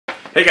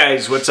Hey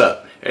guys, what's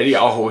up? Eddie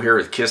Aho here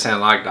with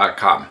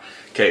KissAnalog.com.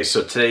 Okay,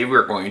 so today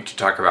we're going to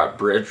talk about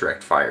bridge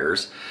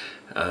rectifiers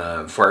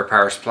for our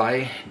power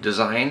supply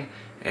design,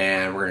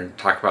 and we're going to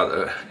talk about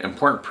the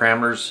important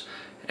parameters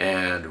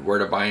and where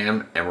to buy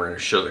them, and we're going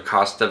to show the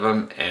cost of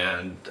them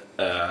and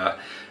a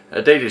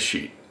data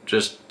sheet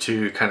just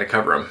to kind of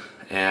cover them.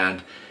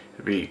 And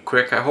it'll be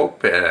quick, I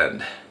hope,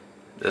 and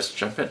let's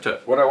jump into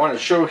it. What I want to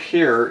show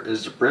here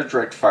is the bridge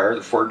rectifier,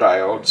 the 4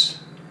 diodes,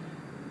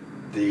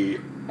 the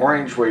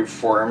orange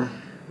waveform,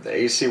 the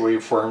AC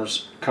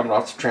waveforms coming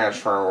off the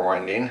transformer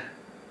winding,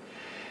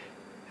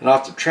 and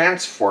off the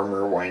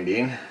transformer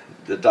winding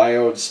the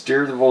diodes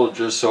steer the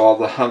voltages so all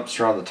the humps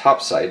are on the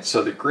top side.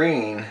 So the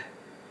green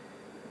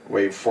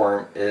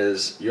waveform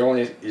is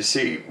you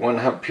see one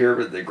hump here,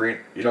 but the green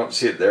you don't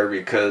see it there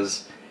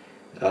because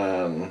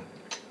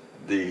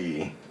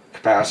the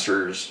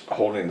capacitor's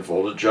holding the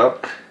voltage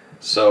up.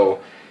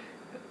 So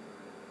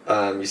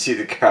you see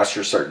the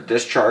capacitor start to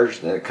discharge,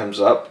 then it comes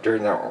up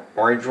during the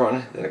orange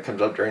one, then it comes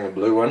up during the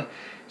blue one.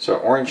 So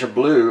orange and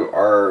blue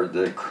are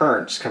the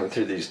currents coming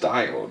through these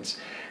diodes.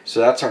 So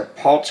that's our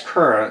pulse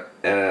current,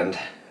 and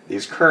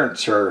these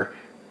currents are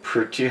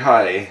pretty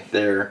high.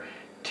 They're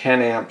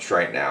 10 amps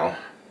right now,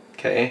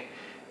 okay?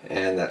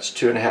 And that's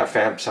 2.5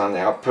 amps on the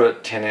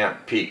output, 10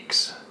 amp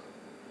peaks.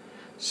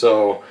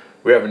 So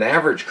we have an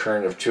average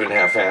current of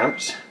 2.5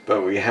 amps,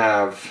 but we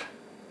have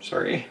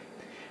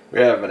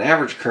an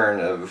average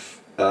current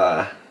of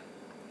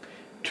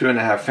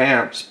 2.5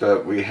 amps,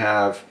 but we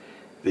have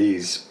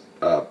these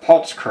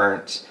pulse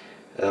currents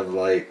of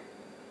like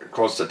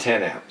close to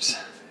 10 amps.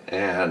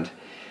 And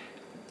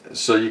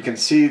so you can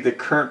see the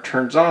current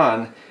turns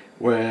on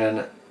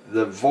when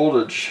the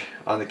voltage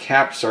on the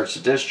cap starts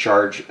to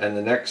discharge and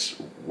the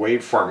next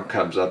waveform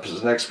comes up.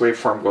 As the next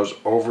waveform goes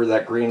over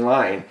that green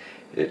line,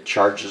 it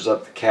charges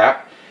up the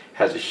cap,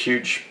 has a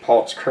huge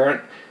pulse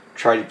current.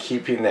 Try to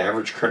keeping the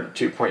average current at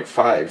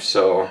 2.5.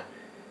 So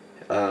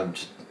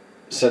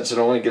since it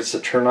only gets to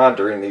turn on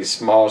during these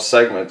small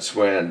segments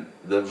when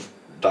the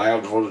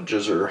diode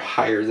voltages are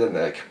higher than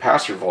the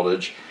capacitor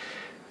voltage,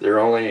 they're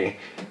only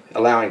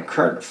allowing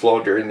current to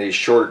flow during these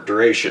short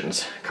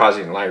durations,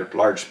 causing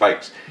large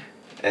spikes.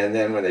 And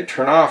then when they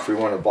turn off, we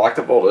want to block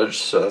the voltage.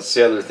 So that's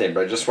the other thing.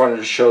 But I just wanted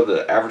to show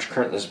the average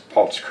current and this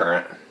pulse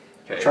current.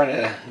 Okay. I'm trying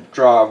to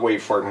draw a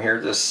waveform here.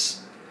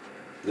 This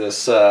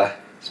is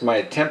my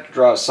attempt to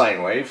draw a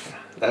sine wave.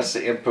 That's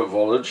the input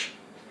voltage,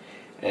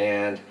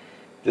 and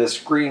this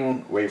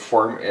green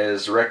waveform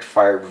is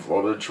rectifier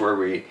voltage, where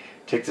we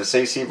take this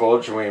AC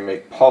voltage and we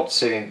make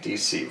pulsating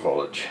DC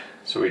voltage.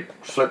 So we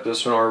flip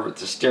this one over with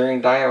the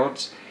steering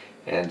diodes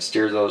and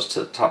steer those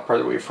to the top part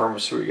of the waveform,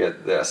 so we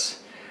get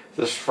this.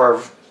 This is for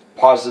our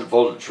positive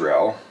voltage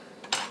rail.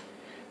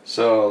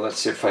 So let's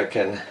see if I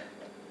can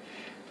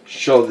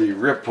show the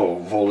ripple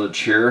voltage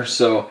here.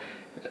 So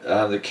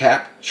the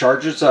cap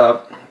charges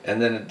up and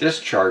then it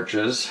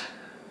discharges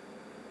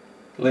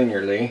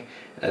linearly,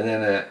 and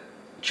then it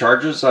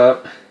charges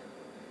up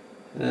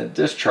and then it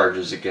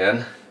discharges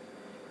again,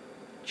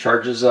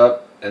 charges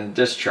up and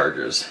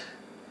discharges,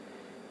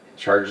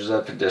 charges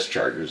up and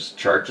discharges,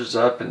 charges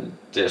up and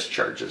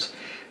discharges.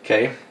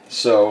 Okay,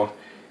 so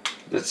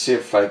let's see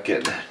if I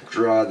can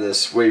draw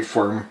this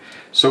waveform.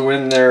 So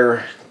when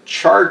they're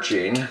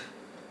charging,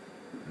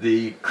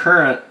 the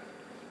current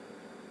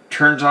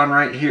turns on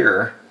right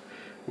here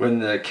when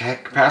the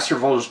capacitor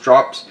voltage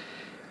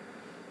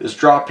is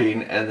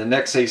dropping, and the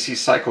next AC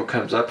cycle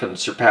comes up and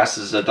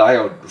surpasses the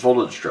diode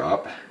voltage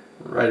drop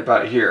right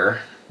about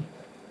here.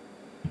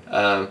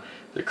 The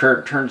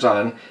current turns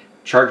on,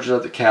 charges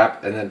up the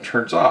cap, and then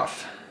turns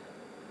off.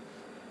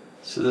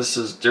 So this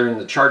is during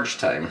the charge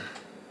time.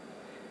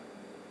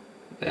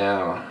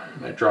 Now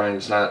my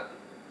drawing's not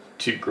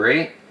too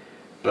great,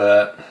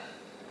 but I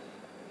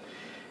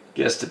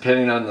guess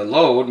depending on the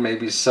load,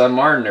 maybe some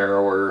are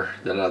narrower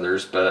than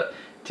others, but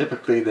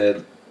typically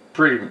they're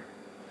pretty,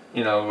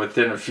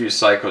 within a few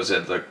cycles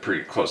they'd look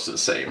pretty close to the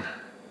same.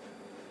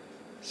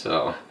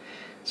 So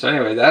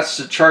anyway, that's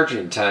the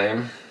charging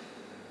time.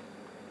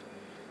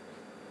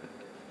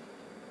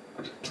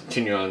 I'll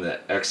continue on the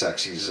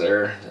x-axis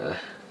there,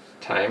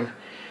 time.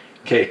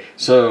 Okay,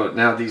 so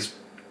now these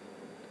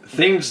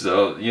things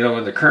though,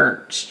 when the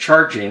current's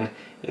charging,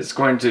 it's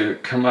going to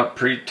come up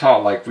pretty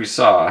tall like we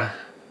saw,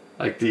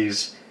 like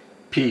these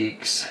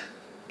peaks.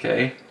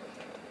 Okay,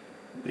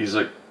 these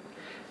look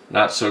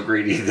not so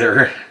great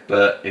either,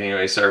 but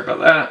anyway, sorry about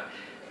that.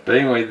 But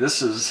anyway,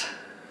 this is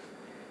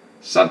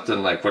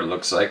something like what it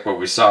looks like, what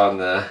we saw in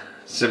the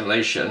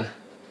simulation.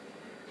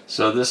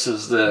 So this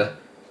is the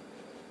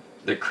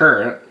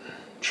current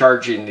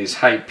charging these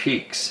high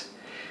peaks.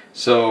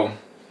 So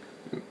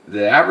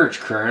the average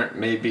current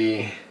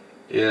maybe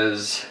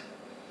is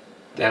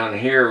down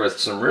here with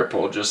some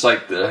ripple, just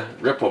like the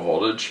ripple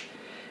voltage,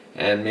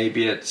 and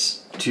maybe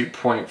it's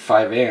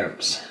 2.5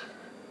 amps.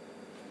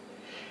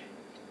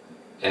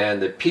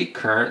 And the peak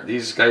current,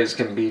 these guys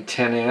can be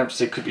 10 amps,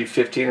 they could be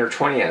 15 or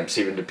 20 amps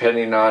even,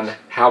 depending on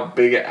how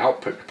big an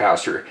output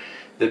capacitor.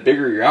 The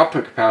bigger your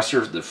output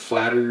capacitor, the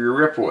flatter your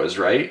ripple is,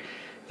 right?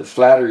 the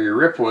flatter your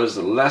ripple is,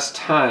 the less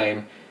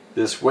time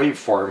this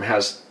waveform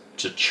has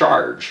to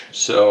charge.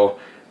 So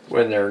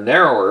when they're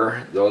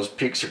narrower, those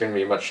peaks are going to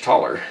be much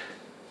taller.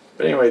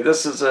 But anyway,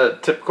 this is a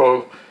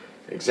typical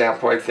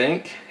example, I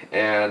think.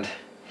 And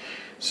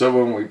so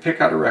when we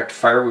pick out a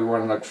rectifier, we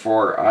want to look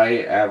for I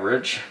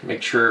average,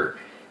 make sure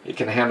it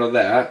can handle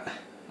that,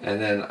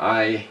 and then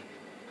I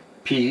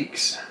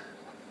peaks,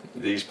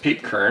 these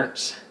peak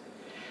currents.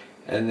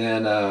 And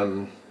then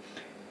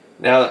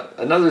now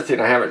another thing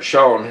I haven't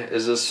shown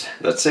is this.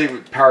 Let's say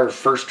power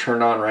first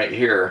turned on right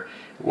here.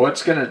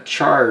 What's going to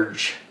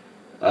charge?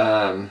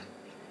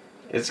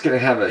 It's going to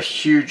have a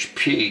huge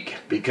peak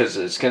because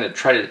it's going to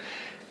try to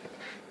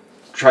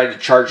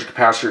charge the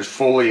capacitors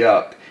fully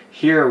up.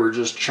 Here we're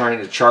just trying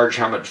to charge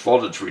how much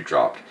voltage we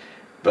dropped,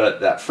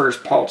 but that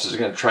first pulse is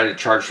going to try to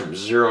charge from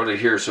 0 to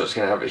here, so it's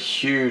going to have a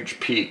huge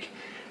peak,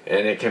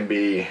 and it can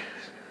be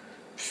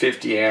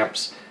 50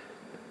 amps,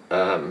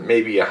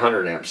 maybe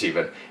 100 amps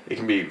even. It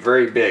can be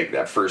very big,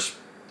 that first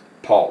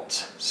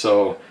pulse.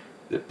 So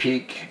the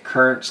peak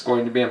current's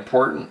going to be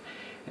important,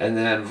 and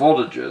then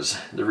voltages,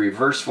 the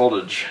reverse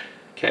voltage.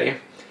 Okay,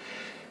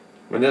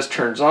 when this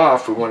turns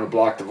off, we want to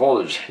block the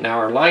voltage. Now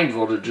our line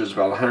voltage is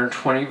about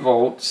 120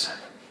 volts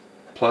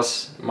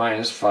plus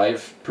minus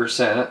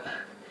 5%.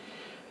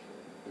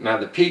 Now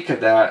the peak of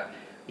that,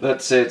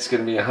 let's say it's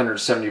going to be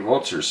 170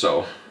 volts or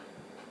so.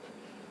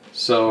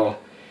 So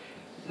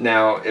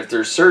now if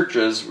there's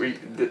surges,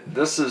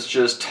 this is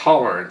just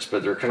tolerance,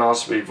 but there can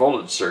also be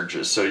voltage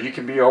surges. So you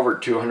can be over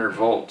 200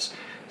 volts.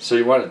 So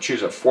you want to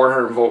choose a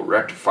 400 volt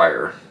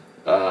rectifier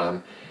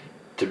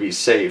to be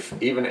safe.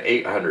 Even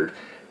 800,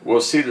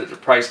 we'll see that the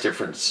price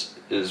difference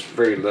is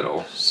very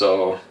little.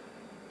 So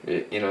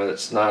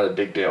it's not a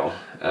big deal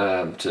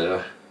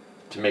to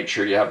make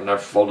sure you have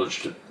enough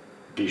voltage to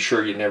be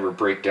sure you never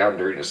break down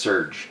during a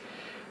surge.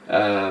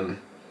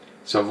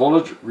 So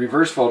voltage,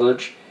 reverse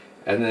voltage,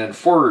 and then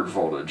forward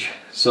voltage.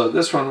 So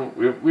this one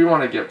we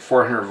want to get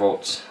 400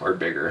 volts or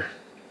bigger,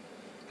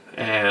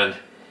 and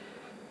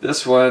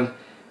this one,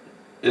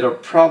 it'll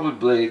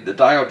probably, the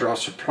diode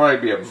drops will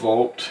probably be a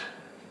volt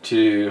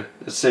to,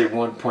 let's say,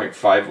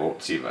 1.5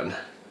 volts even,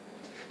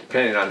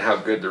 depending on how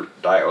good the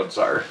diodes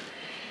are.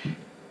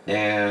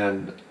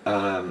 And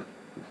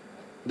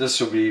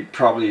this will be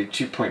probably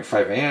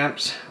 2.5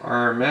 amps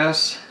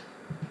RMS,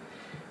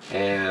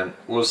 and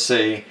we'll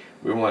say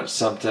we want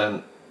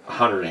something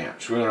 100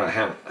 amps. We want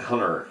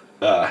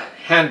to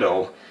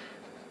handle,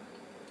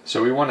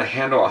 so we want to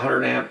handle a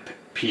 100 amp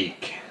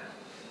peak.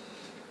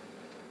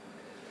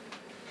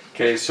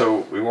 Okay, so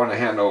we want to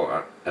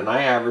handle an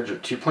I average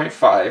of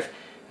 2.5,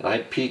 an I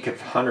peak of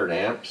 100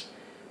 amps,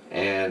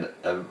 and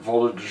a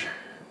voltage,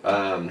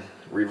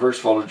 reverse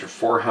voltage of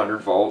 400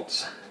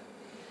 volts,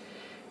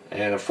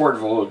 and a forward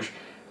voltage.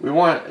 We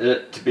want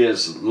it to be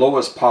as low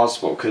as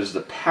possible, because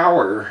the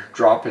power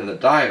drop in the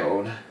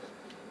diode,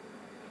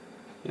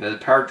 the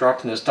power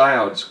drop in this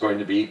diode is going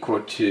to be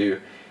equal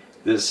to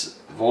this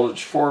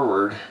voltage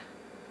forward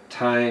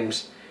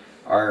times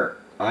our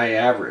I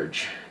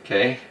average.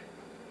 Okay,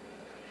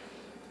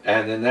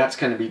 and then that's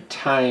going to be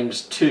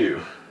times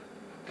 2,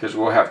 because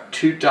we'll have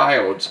 2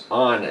 diodes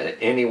on at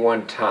any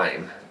one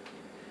time.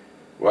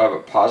 We'll have a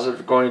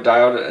positive going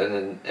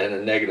diode and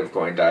a negative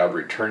going diode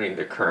returning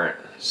the current.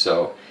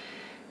 So,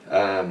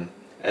 and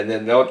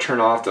then they'll turn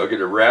off, they'll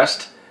get a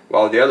rest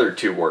while the other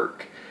 2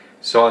 work.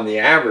 So on the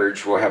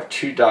average, we'll have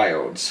 2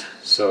 diodes.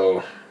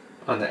 So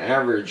on the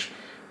average,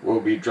 we'll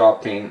be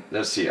dropping,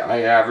 let's see,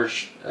 I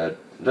average,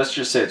 let's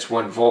just say it's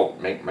 1 volt,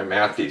 make my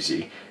math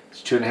easy.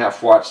 It's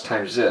 2.5 watts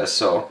times this,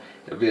 so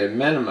it'll be a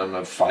minimum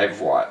of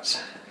 5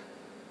 watts.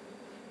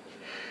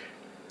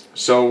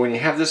 So when you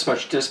have this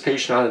much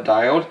dissipation on a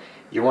diode,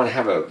 you want to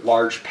have a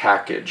large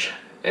package,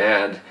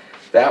 and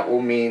that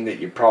will mean that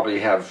you probably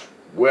have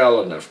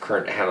well enough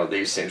current to handle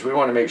these things. We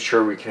want to make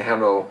sure we can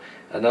handle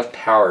enough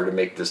power to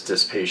make this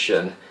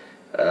dissipation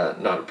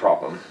not a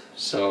problem.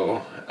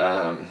 So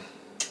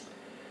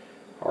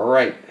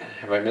alright,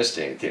 have I missed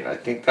anything? I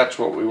think that's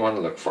what we want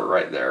to look for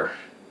right there.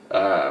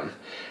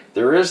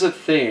 There is a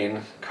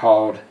thing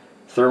called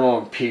thermal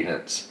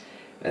impedance,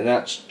 and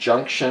that's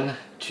junction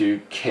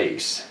to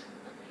case,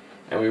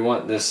 and we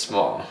want this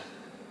small.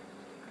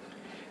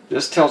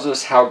 This tells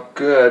us how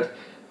good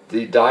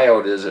the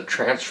diode is at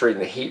transferring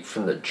the heat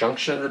from the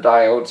junction of the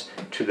diodes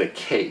to the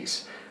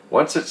case.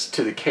 Once it's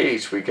to the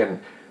case, we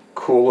can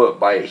cool it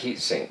by a heat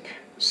sink.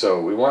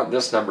 So we want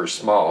this number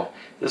small.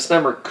 This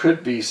number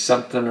could be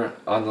something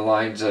on the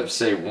lines of,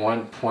 say,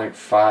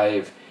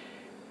 1.5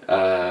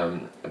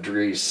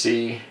 degrees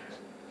C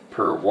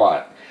per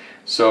watt.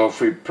 So if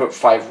we put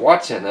 5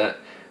 watts in it,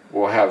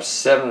 we'll have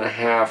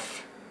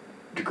 7.5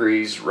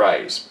 degrees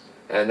rise.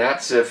 And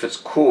that's if it's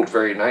cooled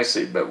very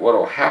nicely. But what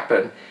will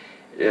happen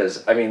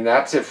is, I mean,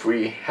 that's if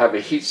we have a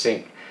heat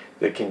sink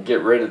that can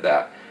get rid of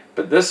that.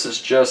 But this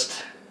is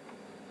just,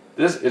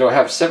 it'll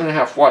have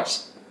 7.5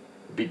 watts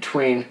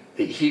between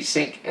the heat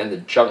sink and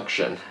the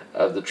junction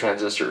of the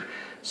transistor.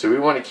 So we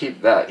want to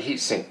keep that heat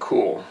sink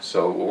cool.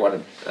 So we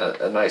want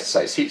a nice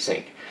size heat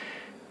sink.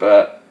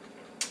 But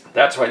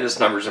That's why this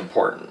number is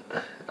important.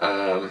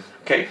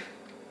 Okay,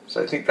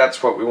 so I think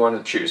that's what we want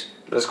to choose.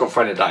 Let's go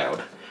find a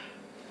diode.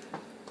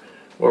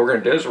 What we're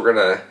going to do is we're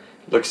going to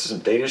look at some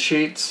data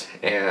sheets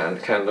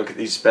and kind of look at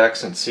these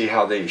specs and see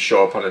how they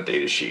show up on a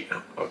data sheet.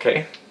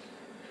 Okay,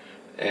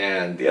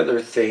 and the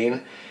other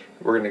thing,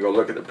 we're going to go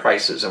look at the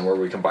prices and where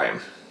we can buy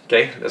them.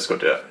 Okay, let's go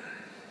do it.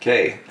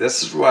 Okay,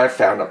 this is what I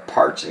found at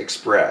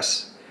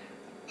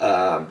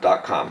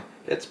partsexpress.com.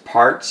 It's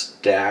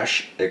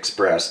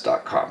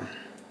parts-express.com.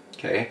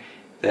 Okay,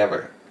 they have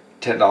a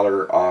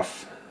 $10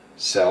 off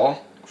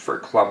sale for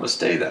Columbus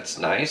Day. That's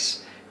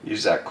nice.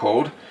 Use that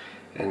code.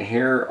 And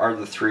here are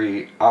the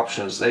three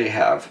options they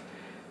have.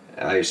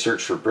 I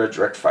searched for bridge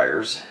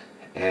rectifiers,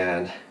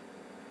 and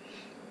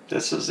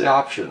this is the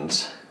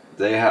options.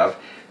 They have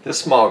this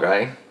small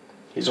guy.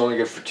 He's only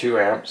good for 2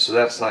 amps, so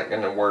that's not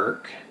going to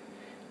work.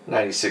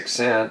 96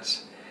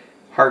 cents.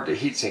 Hard to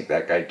heatsink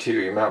that guy too.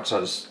 He mounts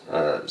on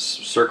a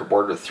circuit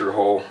board with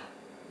through-hole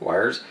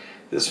wires.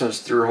 This one's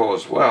through-hole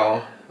as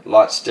well. A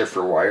lot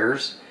stiffer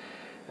wires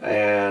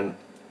and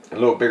a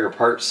little bigger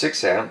part,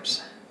 6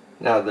 amps.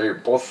 Now they're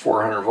both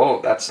 400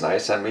 volt. That's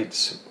nice. That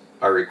meets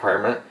our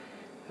requirement.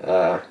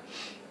 By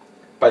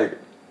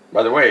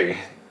the way,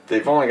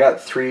 they've only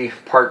got 3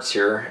 parts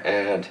here,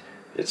 and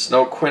it's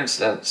no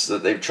coincidence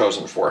that they've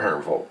chosen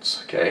 400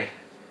 volts. Okay,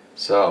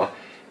 so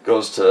it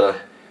goes to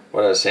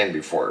what I was saying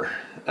before.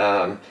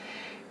 You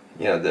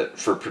know, that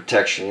for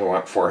protection you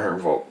want 400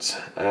 volts.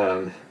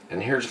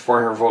 And here's a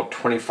 400 volt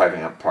 25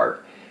 amp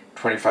part.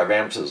 25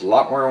 amps is a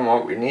lot more than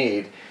what we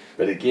need,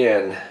 but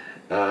again,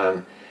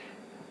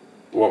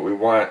 what we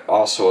want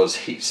also is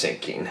heat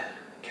sinking.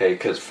 Okay,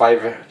 because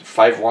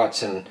 5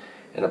 watts in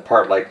a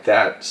part like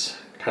that's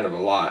kind of a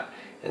lot.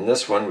 In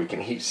this one we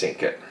can heat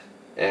sink it,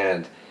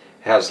 and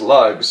has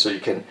lugs, so you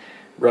can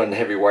run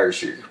heavy wires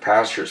to your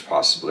capacitors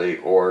possibly,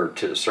 or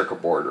to the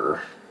circuit board,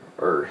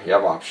 or you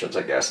have options,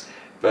 I guess.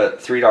 But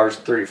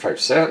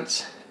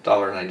 $3.35,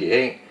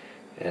 $1.98,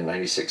 and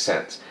 96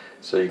 cents.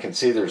 So you can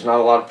see there's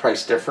not a lot of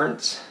price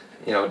difference.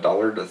 You know,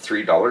 $1 to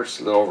 $3,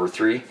 a little over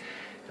 3,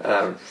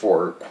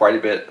 for quite a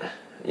bit,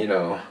 you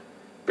know,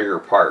 bigger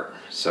part.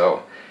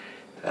 So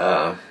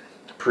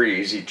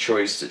pretty easy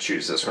choice to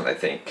choose this one, I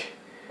think.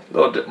 A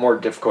little bit more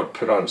difficult to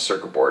put on a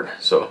circuit board.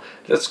 So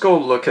let's go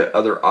look at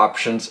other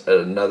options at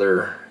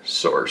another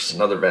source,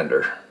 another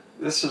vendor.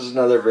 This is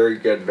another very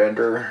good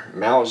vendor,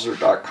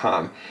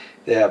 Mauser.com.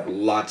 They have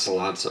lots and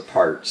lots of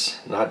parts,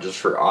 not just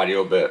for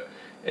audio, but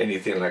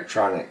anything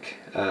electronic,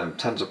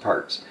 tons of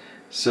parts.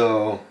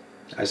 So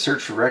I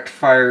searched for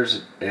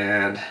rectifiers,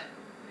 and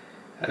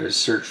I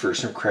searched for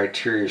some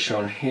criteria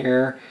shown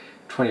here.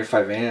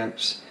 25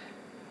 amps,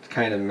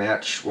 kind of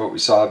match what we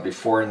saw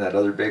before in that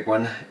other big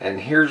one. And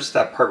here's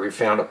that part we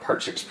found at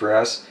Parts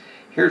Express.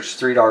 Here's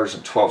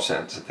 $3.12.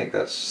 I think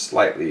that's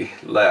slightly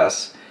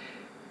less.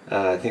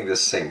 I think this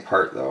is the same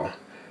part though.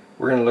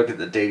 We're going to look at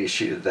the data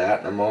sheet of that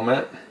in a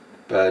moment,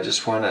 but I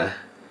just want to,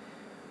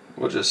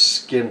 we'll just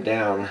skim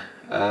down,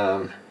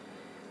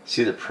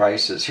 see the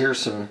prices. Here's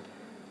some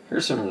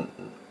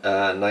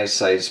nice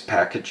size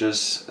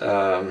packages.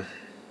 We're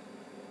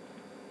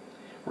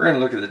going to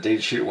look at the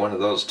data sheet of one of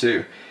those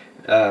too.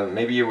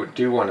 Maybe you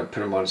do want to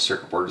put them on a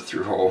circuit board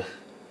through hole.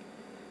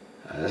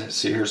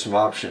 See, here's some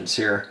options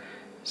here.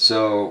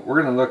 So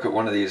we're going to look at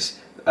one of these.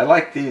 I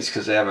like these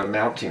because they have a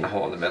mounting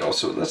hole in the middle.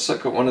 So let's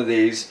look at one of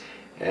these,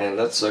 and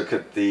let's look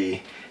at the,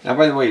 now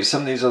by the way,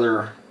 some of these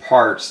other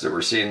parts that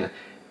we're seeing,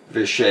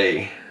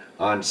 Vishay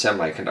on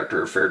Semiconductor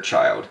or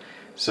Fairchild.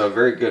 So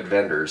very good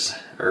vendors,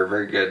 or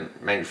very good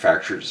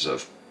manufacturers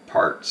of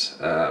parts.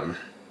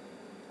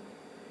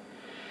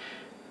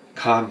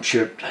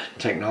 ComChip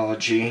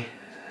technology.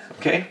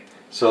 Okay,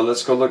 so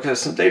let's go look at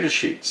some data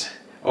sheets.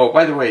 Oh,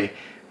 by the way,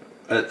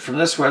 from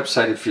this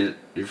website,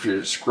 if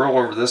you scroll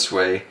over this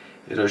way,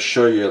 it'll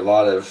show you a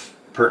lot of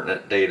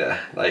pertinent data,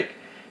 like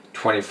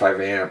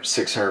 25 amps,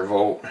 600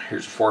 volt,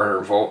 here's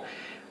 400 volt,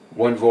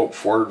 1 volt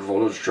forward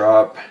voltage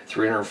drop,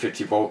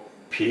 350 volt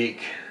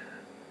peak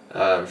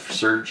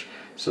surge.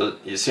 So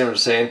you see what I'm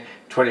saying?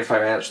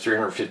 25 amps,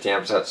 350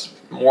 amps, that's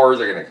more.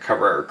 They're going to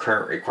cover our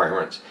current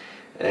requirements.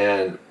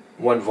 And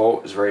 1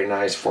 volt is very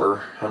nice,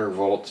 400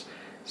 volts.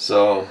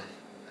 So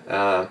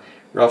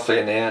roughly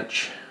an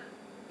inch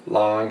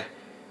long,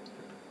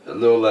 a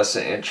little less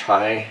than an inch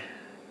high,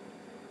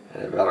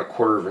 and about a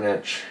quarter of an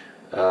inch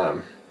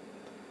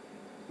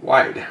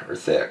wide or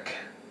thick.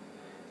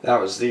 That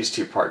was these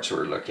two parts we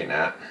were looking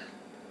at.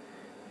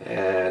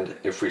 And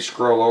if we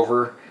scroll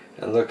over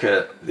and look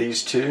at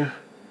these two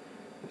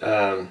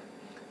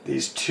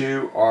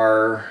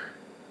are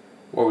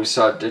what we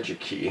saw at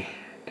DigiKey,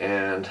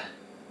 and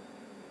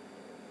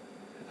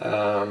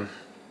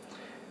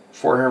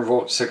 400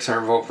 volt,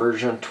 600 volt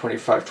version,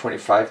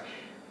 25.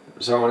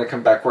 So I want to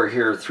come back where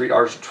here,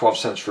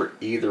 $3.12 for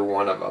either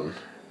one of them.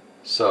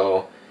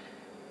 So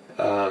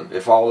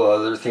if all the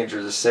other things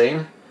are the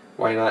same,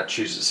 why not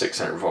choose the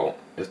 600 volt?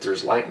 If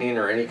there's lightning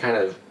or any kind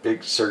of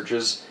big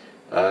surges,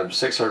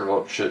 600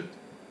 volt should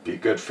be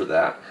good for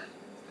that.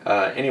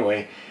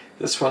 Anyway,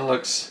 this one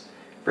looks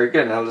very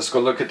good. Now let's go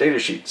look at data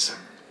sheets.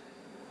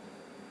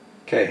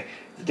 Okay,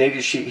 the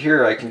data sheet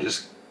here, I can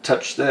just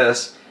touch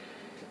this.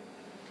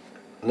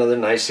 Another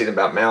nice thing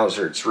about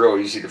Mauser, it's real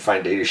easy to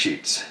find data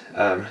sheets.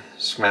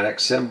 Schematic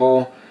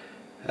symbol,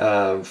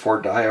 4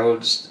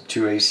 diodes,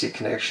 2 AC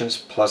connections,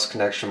 plus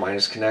connection,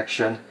 minus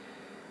connection.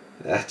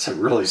 That's a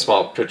really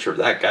small picture of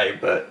that guy,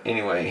 but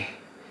anyway.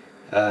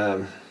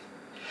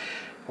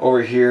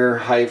 Over here,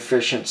 high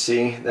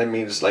efficiency, that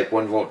means like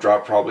 1 volt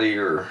drop probably,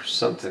 or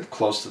something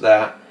close to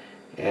that.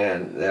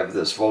 And they have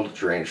this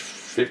voltage range,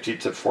 50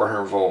 to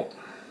 400 volt.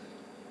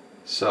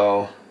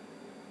 So,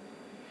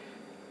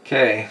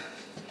 okay.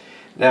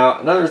 Now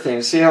another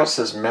thing, see how it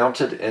says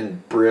mounted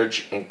and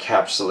bridge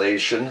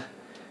encapsulation?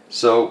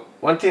 So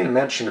one thing to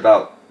mention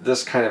about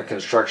this kind of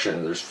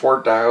construction, there's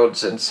 4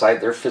 diodes inside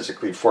there,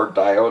 physically 4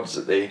 diodes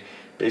that they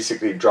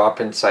basically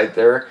drop inside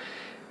there,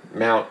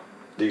 mount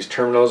these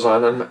terminals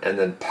on them, and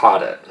then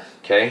pot it.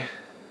 Okay,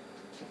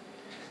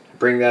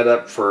 bring that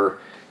up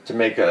to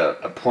make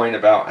a point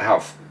about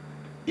how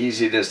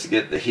easy it is to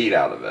get the heat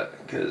out of it,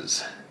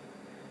 because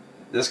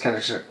this kind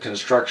of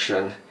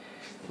construction,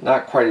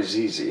 not quite as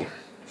easy.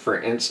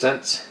 For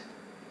instance,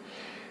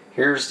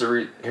 here's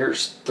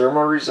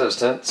thermal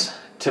resistance,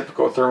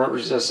 typical thermal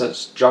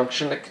resistance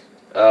junction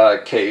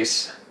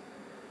case,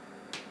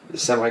 the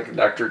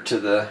semiconductor to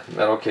the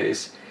metal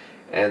case,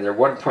 and they're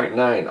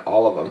 1.9,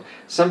 all of them.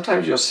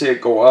 Sometimes you'll see it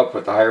go up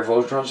with the higher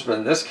voltage ones, but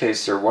in this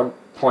case they're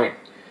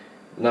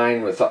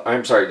 1.9 with the,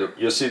 I'm sorry,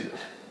 you'll see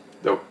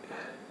the,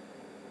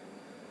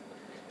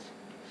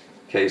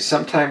 okay,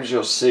 sometimes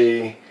you'll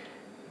see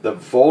the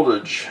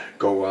voltage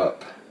go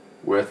up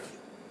with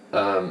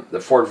the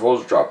 4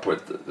 voltage drop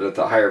with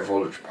the higher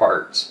voltage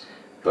parts,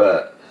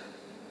 but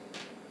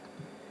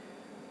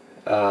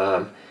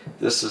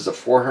this is a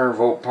 400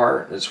 volt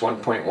part and it's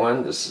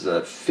 1.1. This is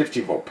a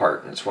 50 volt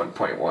part and it's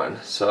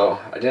 1.1. So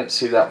I didn't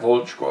see that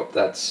voltage go up.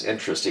 That's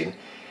interesting.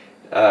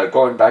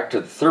 Going back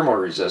to the thermal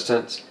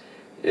resistance,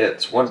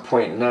 it's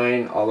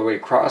 1.9 all the way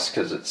across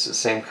because it's the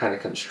same kind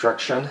of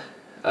construction.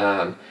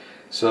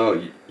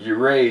 So you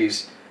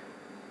raise,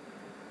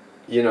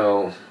 you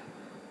know,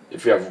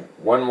 if you have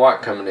 1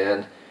 watt coming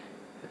in,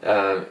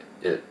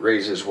 it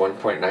raises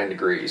 1.9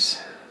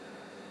 degrees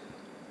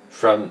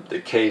from the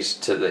case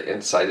to the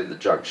inside of the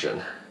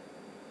junction.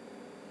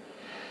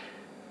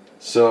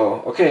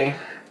 So, okay,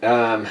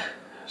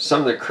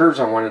 some of the curves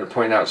I wanted to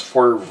point out is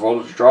 4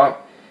 voltage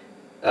drop.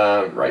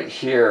 Right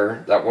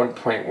here, that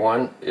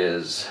 1.1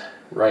 is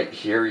right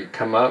here. You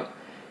come up,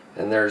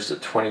 and there's the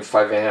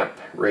 25 amp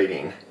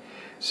rating.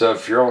 So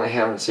if you're only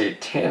having, say,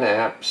 10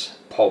 amps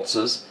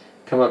pulses,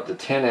 come up to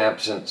 10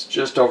 amps and it's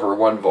just over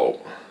 1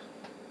 volt.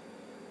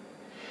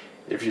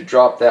 If you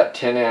drop that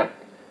 10 amp,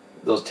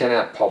 those 10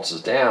 amp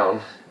pulses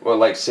down, well,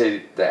 like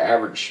say the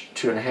average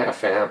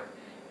 2.5 amp,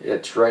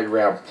 it's right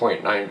around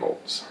 0.9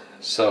 volts.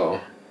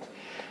 So,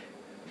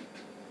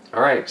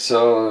 alright,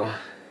 so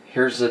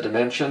here's the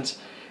dimensions,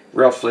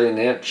 roughly 1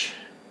 inch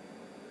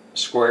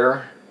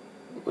square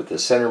with the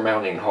center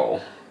mounting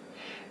hole.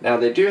 Now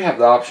they do have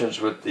the options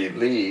with the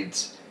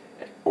leads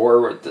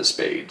or with the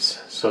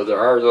spades, so there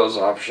are those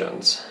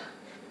options.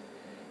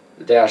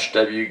 The dash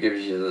W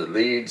gives you the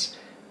leads,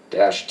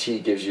 dash T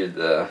gives you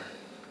the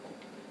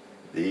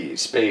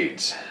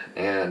spades,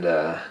 and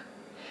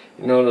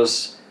you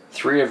notice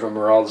 3 of them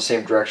are all the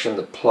same direction.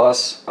 The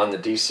plus on the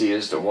DC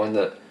is the one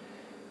that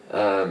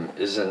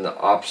is in the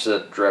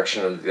opposite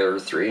direction of the other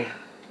 3.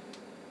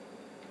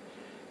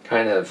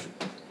 Kind of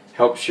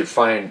helps you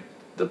find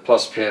the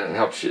plus pin and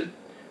helps you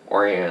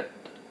orient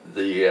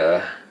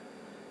the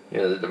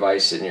the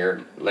device in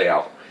your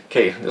layout.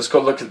 Okay, let's go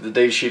look at the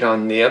data sheet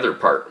on the other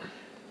part.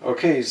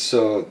 Okay,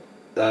 so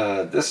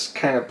this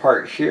kind of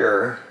part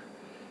here,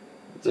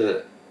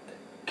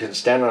 can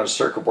stand on a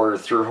circuit board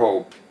with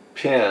through-hole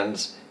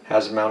pins,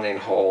 has a mounting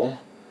hole,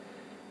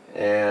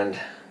 and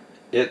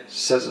it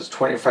says it's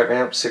 25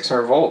 amps,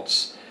 600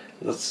 volts.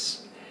 And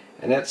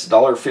it's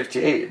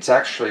 $1.58. It's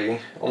actually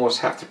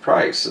almost half the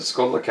price. Let's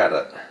go look at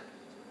it.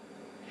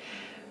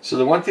 So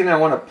the one thing I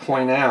want to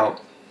point out,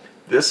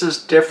 this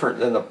is different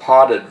than the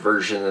potted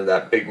version of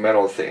that big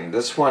metal thing.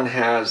 This one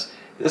has,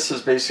 this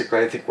is basically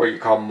I think what you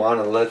call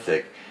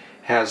monolithic.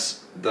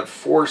 Has the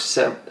 4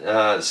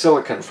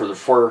 silicon for the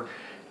 4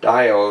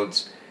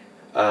 diodes,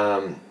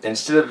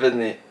 instead of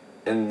in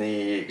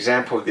the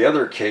example of the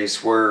other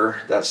case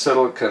where that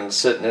silicon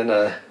sitting in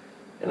a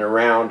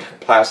round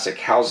plastic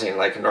housing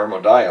like a normal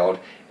diode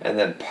and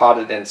then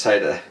potted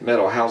inside a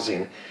metal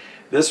housing.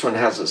 This one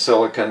has a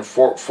silicon,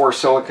 four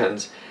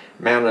silicons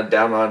mounted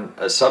down on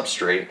a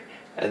substrate,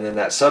 and then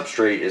that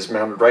substrate is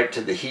mounted right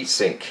to the heat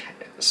sink.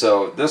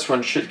 So this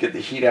one should get the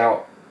heat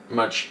out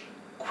much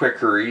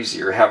quicker,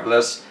 easier, have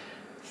less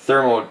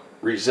thermal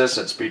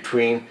resistance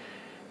between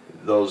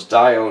those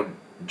diode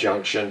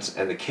junctions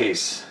and the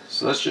case.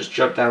 So let's just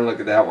jump down and look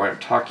at that while I'm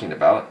talking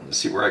about it and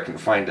see where I can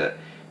find it.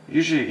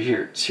 Usually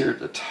here, it's here at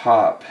the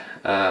top.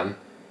 Oh,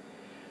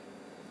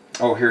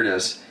 here it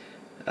is.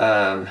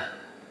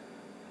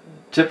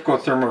 Typical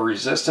thermal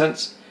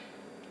resistance,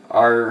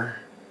 R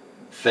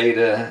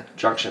theta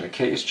junction to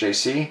case,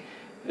 JC,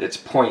 it's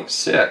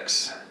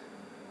 0.6.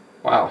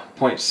 Wow,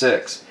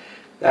 0.6.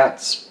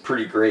 That's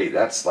pretty great.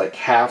 That's like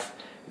half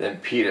the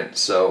impedance.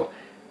 So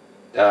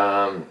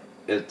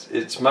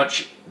it's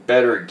much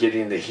better at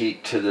getting the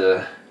heat to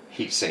the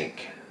heatsink.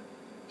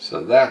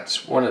 So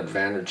that's one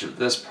advantage of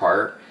this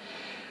part.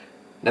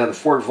 Now the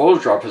forward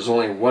voltage drop is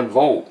only 1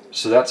 volt,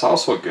 so that's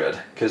also good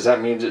because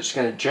that means it's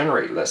going to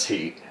generate less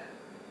heat.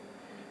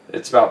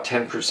 It's about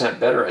 10%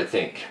 better, I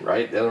think,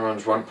 right? The other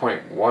one's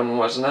 1.1,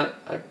 wasn't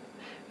it?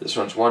 This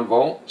one's 1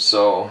 volt,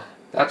 so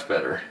that's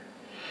better.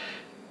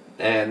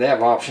 And they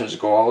have options to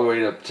go all the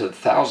way up to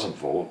 1,000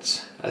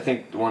 volts. I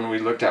think the one we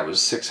looked at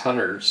was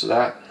 600, so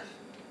that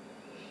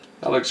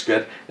looks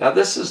good. Now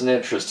this is an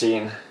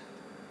interesting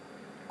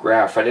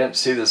graph. I didn't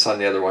see this on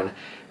the other one.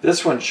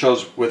 This one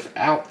shows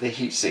without the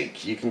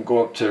heatsink. You can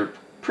go up to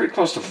pretty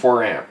close to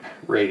 4 amp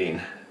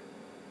rating.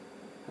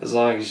 As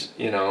long as,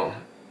 you know,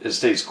 it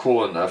stays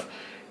cool enough.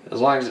 As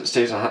long as it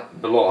stays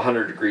below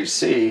 100 degrees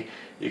C,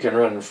 you can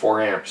run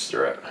 4 amps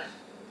through it.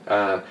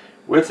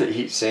 With the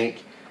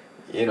heatsink,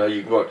 you know,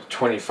 you can go up to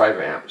 25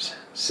 amps.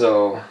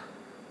 So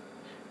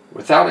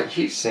without a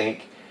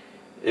heatsink,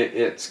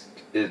 it's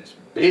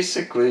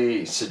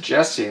basically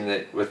suggesting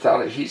that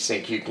without a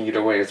heatsink you can get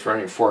away with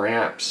running 4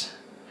 amps.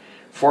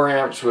 4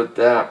 amps with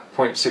that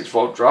 0.6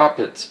 volt drop,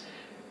 it's,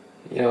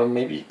 you know,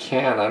 maybe you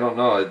can, I don't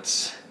know.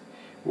 It's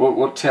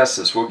we'll test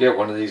this. We'll get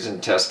one of these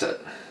and test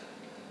it.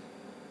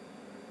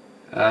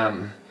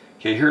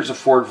 Okay, here's a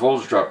forward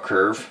voltage drop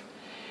curve.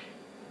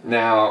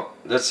 Now,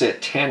 let's say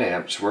at 10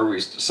 amps, where we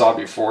saw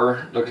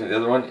before, looking at the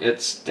other one,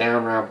 it's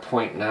down around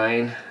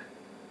 0.9.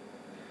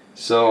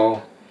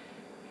 So,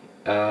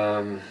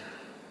 and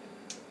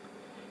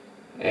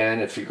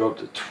if you go up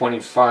to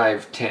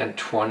 25, 10,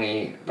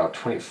 20, about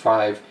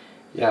 25,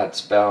 yeah,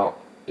 well,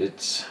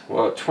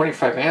 at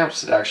 25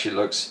 amps, it actually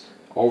looks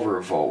over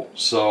a volt.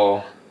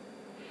 So,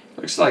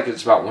 looks like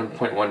it's about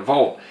 1.1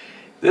 volt.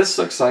 This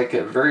looks like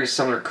a very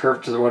similar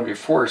curve to the one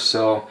before,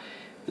 so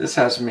this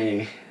has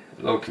me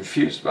a little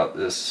confused about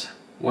this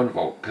 1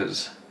 volt,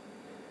 because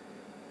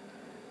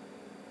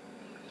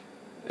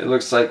it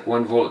looks like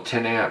 1 volt at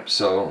 10 amps.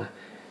 So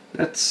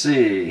let's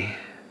see.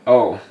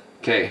 Oh,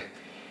 okay.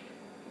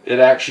 It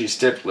actually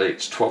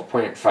stipulates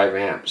 12.5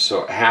 amps,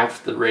 so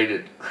half the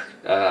rated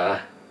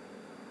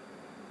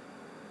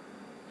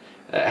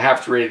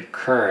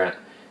current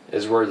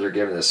is where they're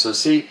giving this. So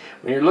see,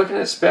 when you're looking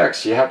at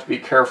specs, you have to be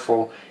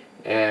careful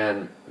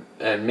and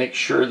make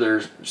sure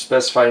they're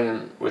specifying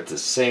them with the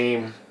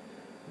same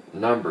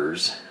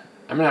numbers.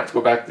 I'm gonna have to go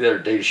back to the other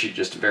data sheet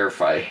just to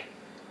verify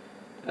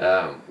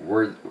how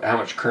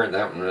much current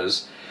that one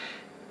was.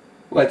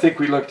 Well, I think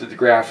we looked at the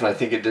graph and I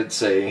think it did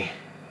say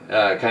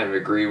kind of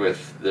agree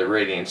with the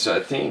rating, so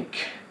I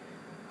think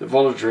the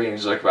voltage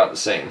ratings look about the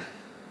same.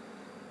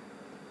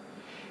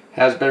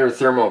 Has better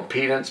thermal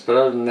impedance, but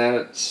other than that,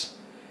 it's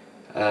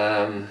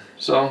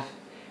so,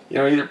 you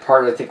know, either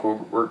part I think will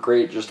work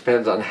great. It just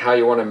depends on how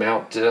you want to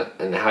mount it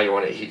and how you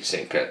want to heat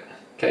sink it.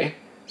 Okay,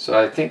 so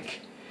I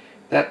think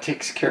that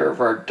takes care of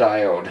our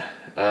diode.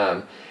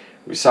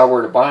 We saw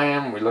where to buy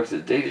them. We looked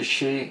at the data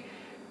sheet,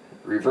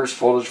 reverse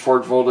voltage,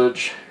 forward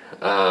voltage,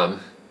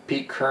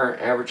 peak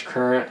current, average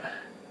current,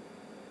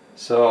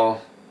 so,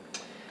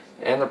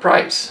 and the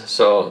price.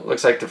 So it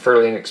looks like they're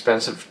fairly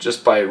inexpensive.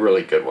 Just buy a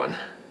really good one.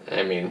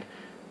 I mean,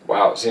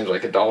 wow, it seems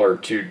like $1 or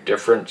 $2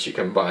 difference. You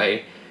can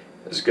buy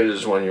as good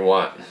as one you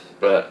want.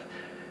 But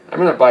I'm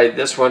going to buy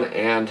this one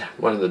and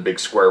one of the big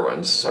square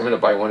ones. So I'm going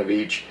to buy one of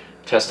each,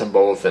 test them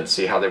both, and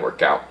see how they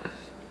work out.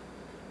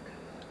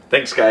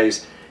 Thanks,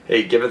 guys.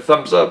 Hey, give it a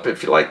thumbs up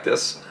if you like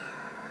this.